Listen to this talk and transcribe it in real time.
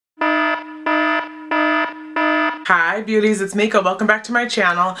Hi beauties, it's Meka. Welcome back to my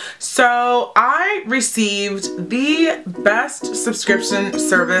channel. So I received the best subscription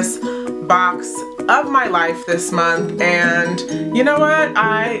service box of my life this month, and you know what?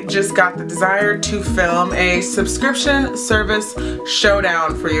 I just got the desire to film a subscription service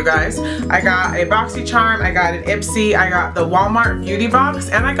showdown for you guys. I got a BoxyCharm, I got an Ipsy, I got the Walmart beauty box,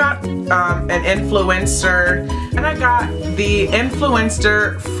 and I got an Influenster, and I got the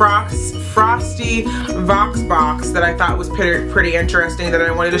Influenster Frosty Vox box that I thought was pretty interesting that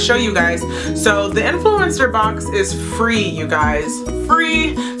I wanted to show you guys. So the Influencer box is free, you guys,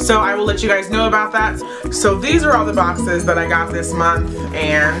 free. So I will let you guys know about that. So these are all the boxes that I got this month,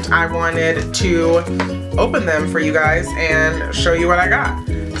 and I wanted to open them for you guys and show you what I got.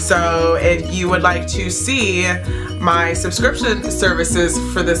 So if you would like to see my subscription services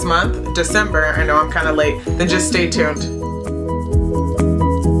for this month, December, I know I'm kind of late, then just stay tuned.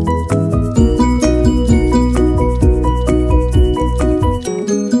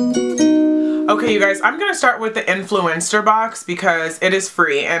 Okay, you guys, I'm going to start with the Influencer box because it is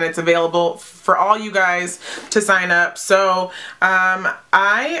free and it's available for all you guys to sign up. So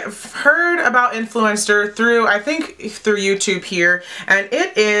I've heard about Influencer through, I think through YouTube here, and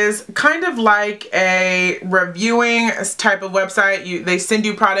it is kind of like a reviewing type of website. They send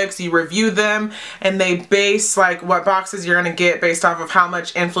you products, you review them, and they base like what boxes you're going to get based off of how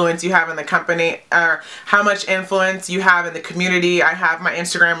much influence you have in the company, or how much influence you have in the community. I have my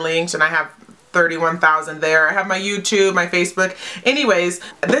Instagram linked and I have 31,000 there. I have my YouTube, my Facebook. Anyways,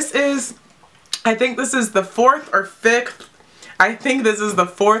 this is, I think this is the fourth or fifth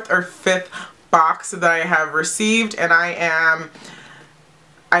box that I have received, and I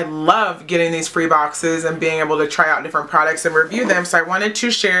love getting these free boxes and being able to try out different products and review them. So I wanted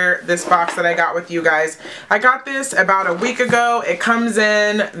to share this box that I got with you guys. I got this about a week ago. It comes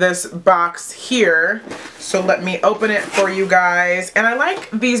in this box here. So let me open it for you guys. And I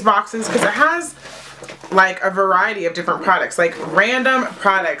like these boxes because it has like a variety of different products, like random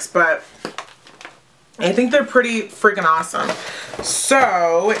products, but I think they're pretty freaking awesome.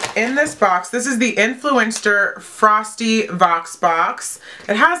 So in this box, this is the Influencer Frosty Vox box.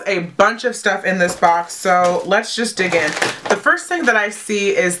 It has a bunch of stuff in this box, so let's just dig in. The first thing that I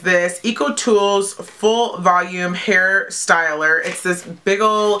see is this Eco Tools Full Volume Hair Styler. It's this big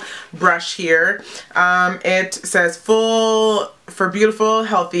ol' brush here. It says full for beautiful,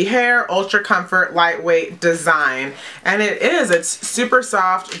 healthy hair, ultra comfort, lightweight design. And it's super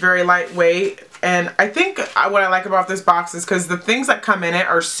soft, very lightweight. And I think what I like about this box is because the things that come in it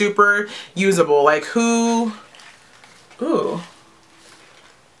are super usable. Like oh,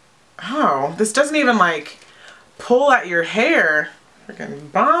 this doesn't even like pull at your hair.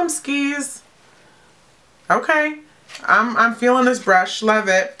 Freaking bomb skis. Okay, I'm feeling this brush, love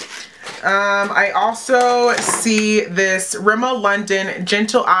it. I also see this Rimmel London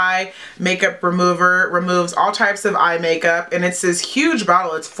Gentle Eye Makeup Remover. Removes all types of eye makeup, and it's this huge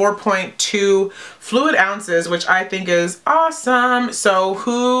bottle. It's 4.2 fluid ounces, which I think is awesome.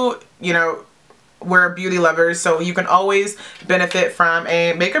 So we're beauty lovers, so you can always benefit from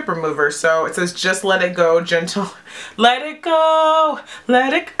a makeup remover. So it says just let it go, gentle, let it go,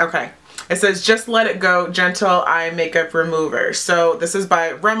 okay. It says, just let it go, gentle eye makeup remover. So this is by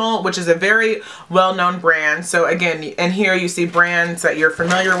Rimmel, which is a very well-known brand. So again, in here you see brands that you're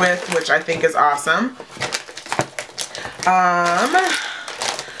familiar with, which I think is awesome.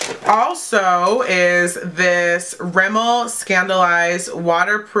 Also is this Rimmel Scandalized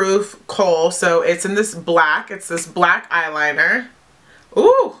Waterproof Kohl. So it's in this black. It's this black eyeliner.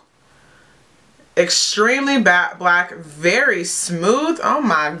 Ooh! Extremely black, very smooth. Oh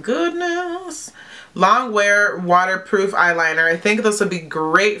my goodness. Long wear waterproof eyeliner. I think this will be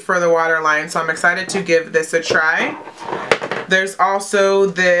great for the waterline, so I'm excited to give this a try. There's also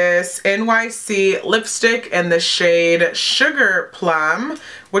this NYC lipstick in the shade Sugar Plum,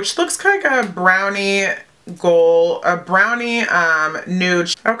 which looks like a brownie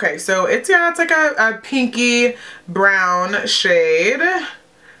nude. Okay, so it's like a pinky brown shade.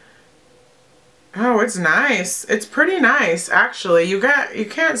 Oh, it's nice. It's pretty nice, actually. You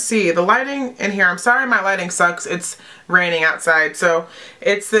can't see the lighting in here. I'm sorry my lighting sucks. It's raining outside. So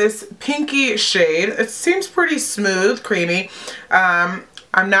it's this pinky shade. It seems pretty smooth, creamy. I'm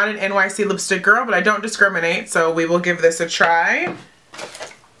not an NYC lipstick girl, but I don't discriminate, so we will give this a try.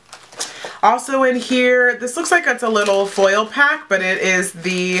 Also in here, this looks like it's a little foil pack, but it is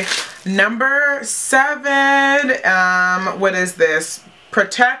the number 7, what is this?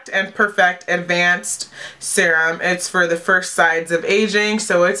 Protect and Perfect Advanced Serum. It's for the first signs of aging.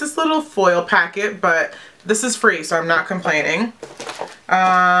 So it's this little foil packet, but this is free, so I'm not complaining.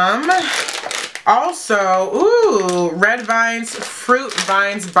 Also, ooh, Red Vines Fruit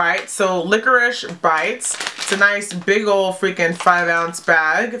Vines Bites. So licorice bites. It's a nice big old freaking 5-ounce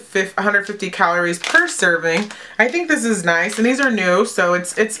bag. 150 calories per serving. I think this is nice, and these are new, so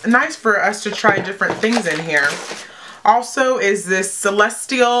it's nice for us to try different things in here. Also is this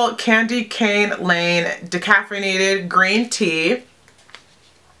Celestial Candy Cane Lane Decaffeinated Green Tea,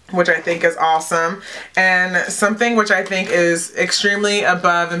 which I think is awesome, and something which I think is extremely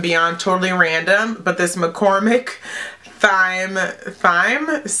above and beyond totally random, but this McCormick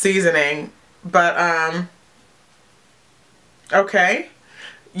thyme seasoning. But okay,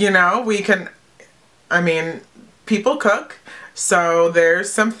 you know, we can, I mean, people cook, so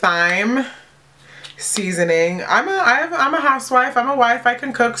there's some thyme seasoning. I'm a housewife, I'm a wife, I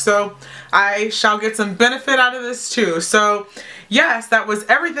can cook, so I shall get some benefit out of this too. So yes, that was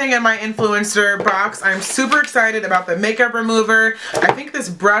everything in my Influenster box. I'm super excited about the makeup remover. I think this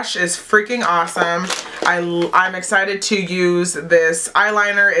brush is freaking awesome. I'm excited to use this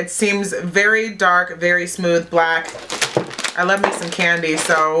eyeliner. It seems very dark, very smooth black. I love me some candy.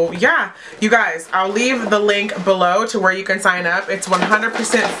 So yeah, you guys, I'll leave the link below to where you can sign up. It's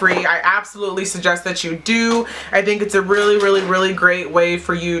 100% free. I absolutely suggest that you do. I think it's a really, really, really great way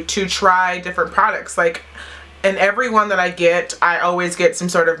for you to try different products. Like, in every one that I get, I always get some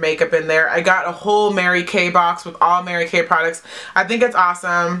sort of makeup in there. I got a whole Mary Kay box with all Mary Kay products. I think it's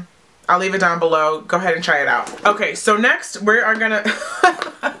awesome. I'll leave it down below. Go ahead and try it out. Okay, so next we are gonna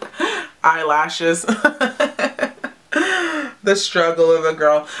eyelashes. The struggle of a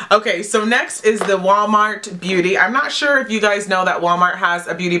girl. Okay, so next is the Walmart Beauty. I'm not sure if you guys know that Walmart has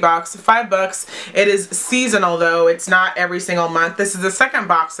a beauty box, $5. It is seasonal though. It's not every single month. This is the second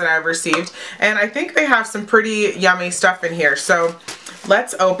box that I've received, and I think they have some pretty yummy stuff in here. So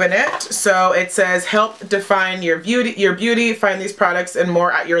let's open it. So it says, help define your beauty, find these products and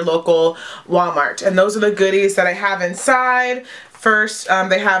more at your local Walmart. And those are the goodies that I have inside. First,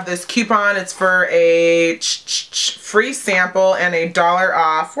 they have this coupon. It's for a free sample and $1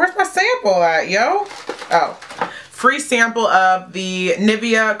 off. Where's my sample at, yo? Oh, free sample of the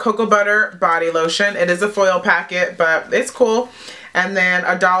Nivea Cocoa Butter Body Lotion. It is a foil packet, but it's cool. And then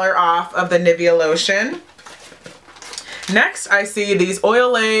 $1 off of the Nivea lotion. Next, I see these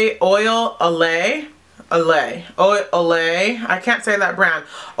Olay, I can't say that brand.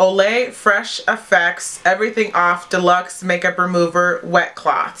 Olay Fresh Effects Everything Off Deluxe Makeup Remover Wet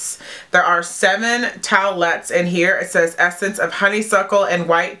Cloths. There are 7 towelettes in here. It says essence of honeysuckle and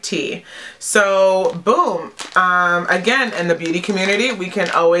white tea. So boom. Again, in the beauty community, we can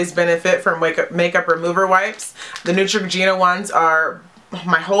always benefit from makeup remover wipes. The Neutrogena ones are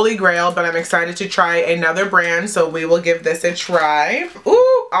my holy grail, but I'm excited to try another brand, so we will give this a try.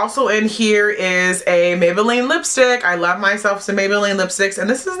 Ooh, also in here is a Maybelline lipstick. I love myself some Maybelline lipsticks, and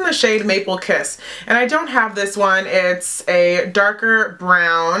this is in the shade Maple Kiss. And I don't have this one. It's a darker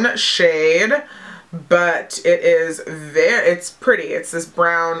brown shade, but it's pretty. It's this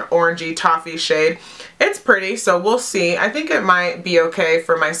brown orangey toffee shade. It's pretty, so we'll see. I think it might be okay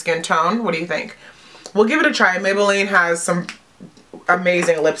for my skin tone. What do you think? We'll give it a try. Maybelline has some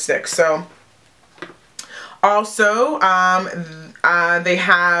amazing lipstick. So also they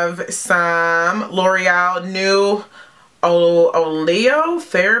have some L'Oreal new Oleo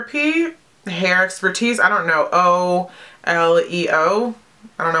Therapy Hair Expertise. I don't know, OLEO.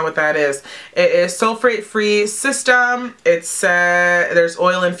 I don't know what that is. It is sulfate free system. It's there's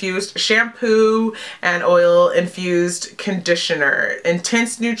oil infused shampoo and oil infused conditioner.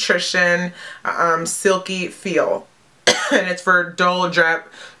 Intense nutrition, silky feel. And it's for dull,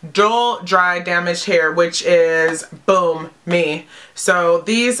 dry, damaged hair, which is, boom, me. So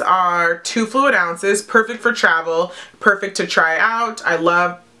these are 2 fluid ounces, perfect for travel, perfect to try out. I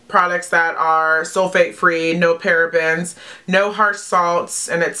love products that are sulfate free, no parabens, no harsh salts,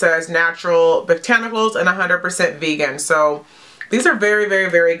 and it says natural botanicals and 100% vegan. So these are very, very,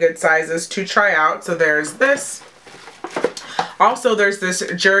 very good sizes to try out. So there's this. Also, there's this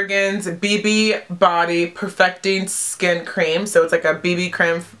Jergens BB Body Perfecting Skin Cream. So it's like a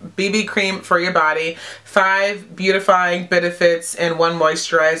BB cream for your body. 5 beautifying benefits and 1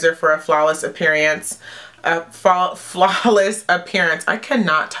 moisturizer for a flawless appearance. Flawless appearance. I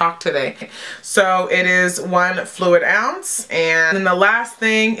cannot talk today. So it is 1 fluid ounce. And then the last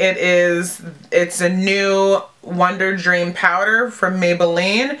thing, it's a new Wonder Dream powder from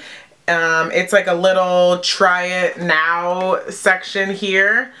Maybelline. It's like a little try it now section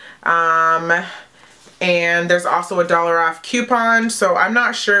here. And there's also a $1 off coupon. So I'm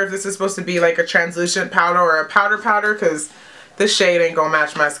not sure if this is supposed to be like a translucent powder or a powder because this shade ain't gonna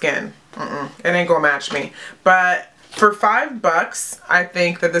match my skin. It ain't gonna match me. But For $5, I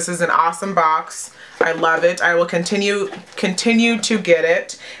think that this is an awesome box. I love it. I will continue to get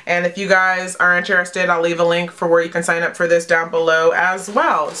it. And if you guys are interested, I'll leave a link for where you can sign up for this down below as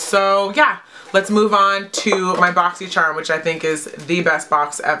well. So yeah, let's move on to my BoxyCharm, which I think is the best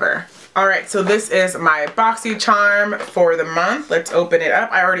box ever. Alright, so this is my BoxyCharm for the month. Let's open it up.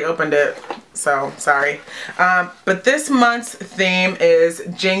 I already opened it, so sorry. But this month's theme is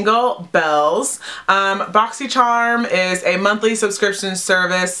Jingle Bells. BoxyCharm is a monthly subscription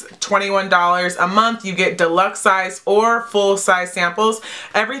service, $21 a month. You get deluxe size or full size samples.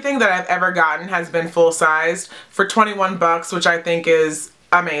 Everything that I've ever gotten has been full sized for 21 bucks, which I think is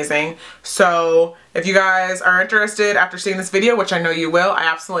amazing. So if you guys are interested after seeing this video, which I know you will, I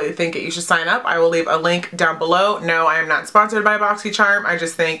absolutely think that you should sign up. I will leave a link down below. No, I am not sponsored by BoxyCharm. I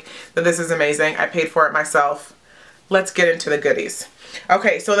just think that this is amazing. I paid for it myself. Let's get into the goodies.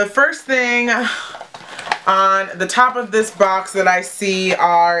 Okay, so the first thing on the top of this box that I see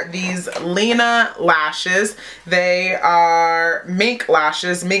are these Lena lashes. They are mink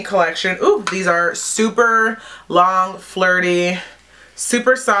lashes, mink collection. Ooh, these are super long, flirty,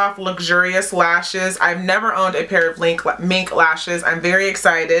 super soft, luxurious lashes. I've never owned a pair of mink lashes. I'm very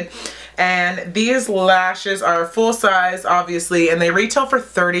excited. And these lashes are full size, obviously, and they retail for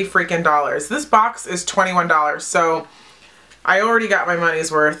 $30 freaking dollars. This box is $21, so I already got my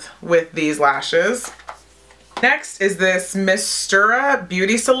money's worth with these lashes. Next is this Nume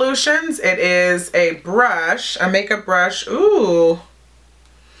Beauty Solutions. It is a brush, a makeup brush. Ooh.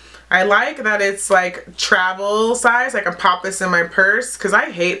 I like that it's like travel size. I can pop this in my purse because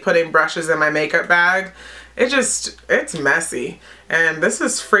I hate putting brushes in my makeup bag. It's messy. And this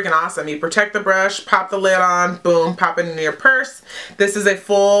is freaking awesome. You protect the brush, pop the lid on, boom, pop it into your purse. This is a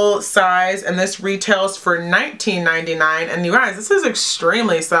full size and this retails for $19.99. And you guys, this is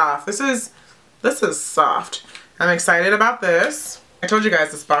extremely soft. This is soft. I'm excited about this. I told you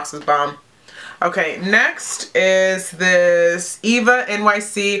guys this box was bomb. Okay, next is this Eva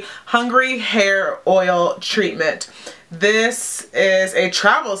NYC Hungry Hair Oil Treatment. This is a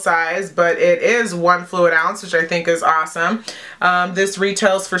travel size, but it is 1 fluid ounce, which I think is awesome. This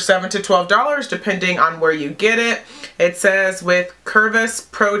retails for $7 to $12 depending on where you get it. It says with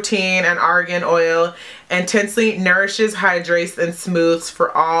Curvus protein and argan oil, intensely nourishes, hydrates, and smooths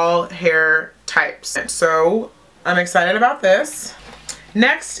for all hair types. So I'm excited about this.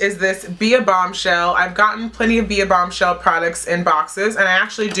 Next is this Be a Bombshell. I've gotten plenty of Be a Bombshell products in boxes, and I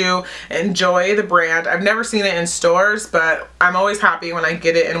actually do enjoy the brand. I've never seen it in stores, but I'm always happy when I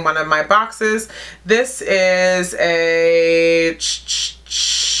get it in one of my boxes. This is a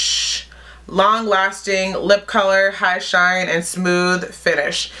long-lasting lip color, high shine, and smooth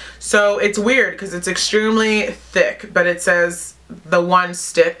finish. So it's weird because it's extremely thick, but it says the one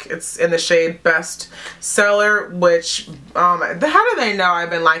stick. It's in the shade Best Seller, which how do they know I've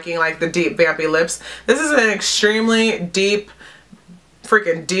been liking like the deep vampy lips? This is an extremely deep,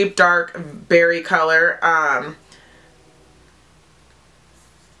 freaking deep dark berry color.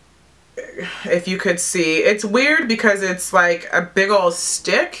 If you could see, it's weird because it's like a big old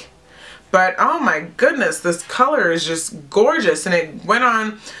stick, but oh my goodness, this color is just gorgeous, and it went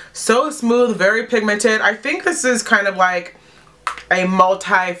on so smooth, very pigmented. I think this is kind of like a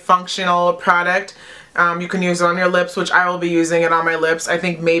multi-functional product. You can use it on your lips, which I will be using it on my lips. I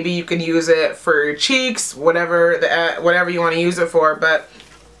think maybe you can use it for your cheeks, whatever you want to use it for, but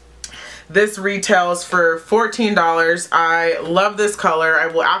this retails for $14. I love this color. I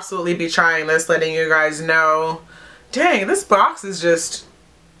will absolutely be trying this, letting you guys know. Dang, this box is just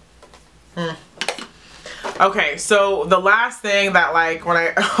Okay, so the last thing that, like, when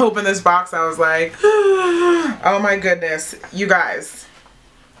I opened this box, I was like, oh my goodness, you guys.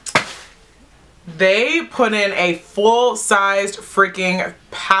 They put in a full-sized freaking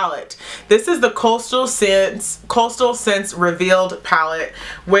palette. This is the Coastal Scents Revealed palette,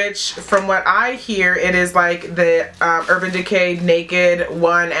 which from what I hear, it is like the Urban Decay Naked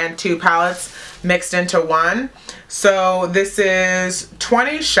 1 and 2 palettes mixed into one. So this is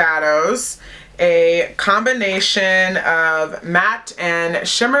 20 shadows, a combination of matte and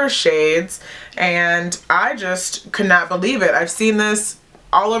shimmer shades, and I just could not believe it. I've seen this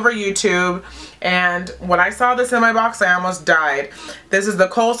all over YouTube, and when I saw this in my box, I almost died. This is the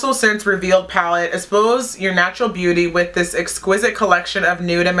Coastal Scents Revealed palette. Expose your natural beauty with this exquisite collection of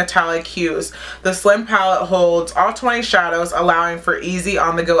nude and metallic hues. The slim palette holds all 20 shadows, allowing for easy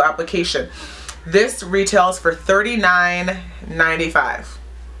on-the-go application. This retails for $39.95.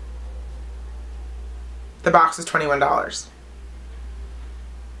 The box is $21.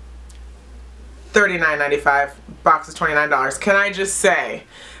 $39.95. Box is $29. Can I just say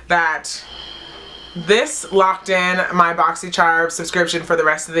that this locked in my BoxyCharm subscription for the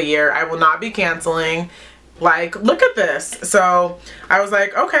rest of the year. I will not be canceling. Like, look at this. So I was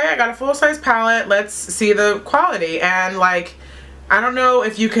like, okay, I got a full-size palette. Let's see the quality. And like, I don't know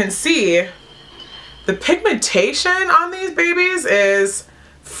if you can see, the pigmentation on these babies is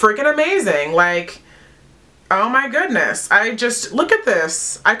freaking amazing. Like, oh my goodness. I just, look at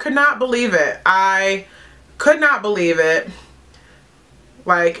this. I could not believe it. I could not believe it.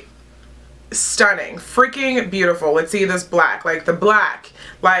 Like, stunning. Freaking beautiful. Let's see this black. Like, the black.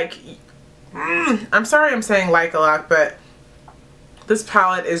 Like, I'm sorry I'm saying like a lot, but this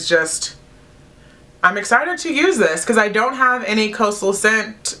palette is just, I'm excited to use this because I don't have any Coastal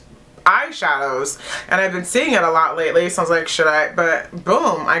Scent eyeshadows and I've been seeing it a lot lately, so I was like, should I? But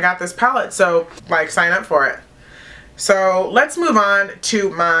boom, I got this palette, so like, sign up for it. So let's move on to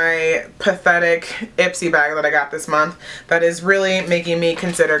my pathetic Ipsy bag that I got this month that is really making me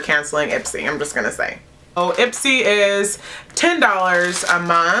consider canceling Ipsy, I'm just gonna say. Oh, Ipsy is $10 a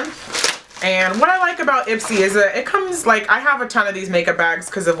month. And what I like about Ipsy is that it comes, like, I have a ton of these makeup bags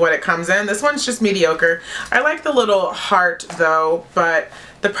because of what it comes in. This one's just mediocre. I like the little heart though, but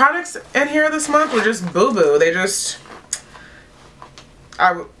the products in here this month were just boo-boo. They just,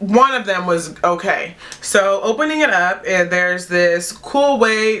 one of them was okay. So opening it up, there's this Cool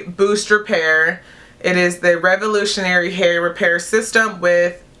Way Boost Repair. It is the Revolutionary Hair Repair System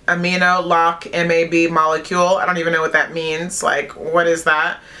with Amino Lock MAB molecule. I don't even know what that means. Like, what is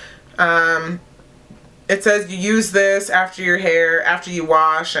that? It says you use this after your hair, after you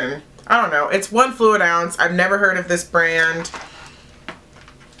wash, and I don't know. It's 1 fluid ounce. I've never heard of this brand.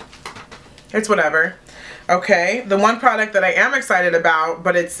 It's whatever. Okay, the one product that I am excited about,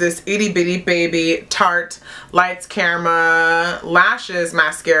 but it's this Itty Bitty Baby Tarte Lights Camera Lashes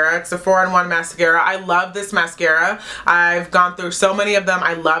Mascara. It's a 4-in-1 mascara. I love this mascara. I've gone through so many of them.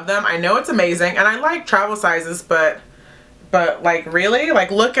 I love them. I know it's amazing, and I like travel sizes, but like, really?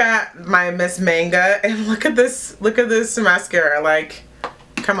 Like, look at my Miss Manga and look at this mascara. Like,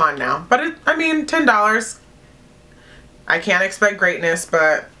 come on now. But I mean, $10. I can't expect greatness,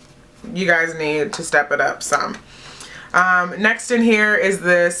 but you guys need to step it up some. Next in here is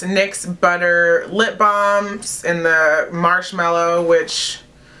this NYX Butter Lip Balm in the marshmallow, which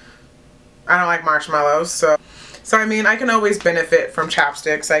I don't like marshmallows, so I mean, I can always benefit from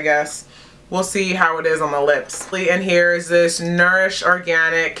chapsticks, I guess. We'll see how it is on the lips. In here is this Nourish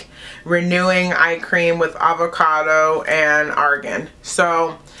Organic Renewing Eye Cream with avocado and argan.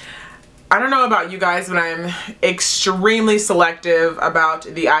 So I don't know about you guys, but I'm extremely selective about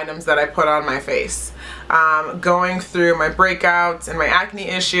the items that I put on my face. Going through my breakouts and my acne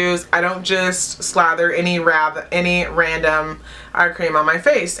issues, I don't just slather any random eye cream on my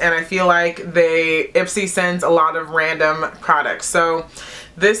face, and I feel like Ipsy sends a lot of random products. So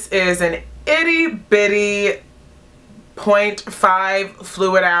this is an itty bitty 0.5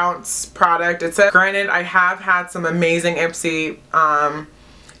 fluid ounce product. It's granted, I have had some amazing Ipsy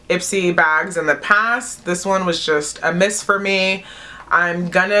bags in the past. This one was just a miss for me. I'm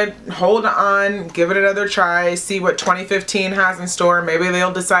gonna hold on, give it another try, see what 2015 has in store. Maybe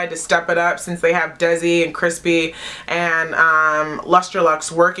they'll decide to step it up since they have Desi and Crispy and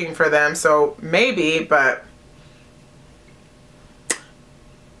Lustrelux working for them. So maybe, but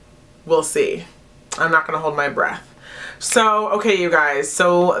we'll see. I'm not gonna hold my breath. So, okay, you guys,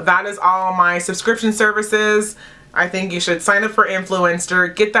 so that is all my subscription services. I think you should sign up for Influenster,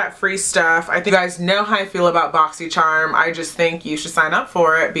 get that free stuff. I think you guys know how I feel about BoxyCharm. I just think you should sign up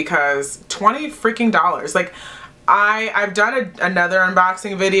for it because $20 freaking. Like, I've done another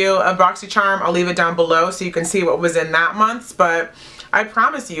unboxing video of BoxyCharm. I'll leave it down below so you can see what was in that month's, but I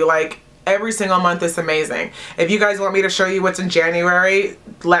promise you, like, every single month is amazing. If you guys want me to show you what's in January,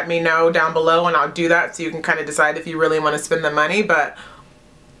 let me know down below and I'll do that so you can kind of decide if you really want to spend the money, but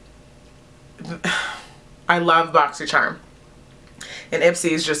I love BoxyCharm. And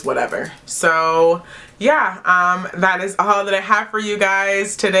Ipsy is just whatever. So yeah, that is all that I have for you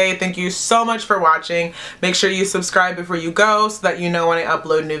guys today. Thank you so much for watching. Make sure you subscribe before you go so that you know when I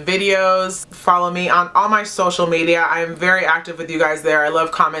upload new videos. Follow me on all my social media. I am very active with you guys there. I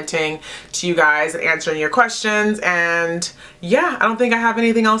love commenting to you guys and answering your questions. And yeah, I don't think I have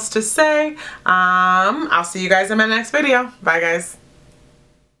anything else to say. I'll see you guys in my next video. Bye guys.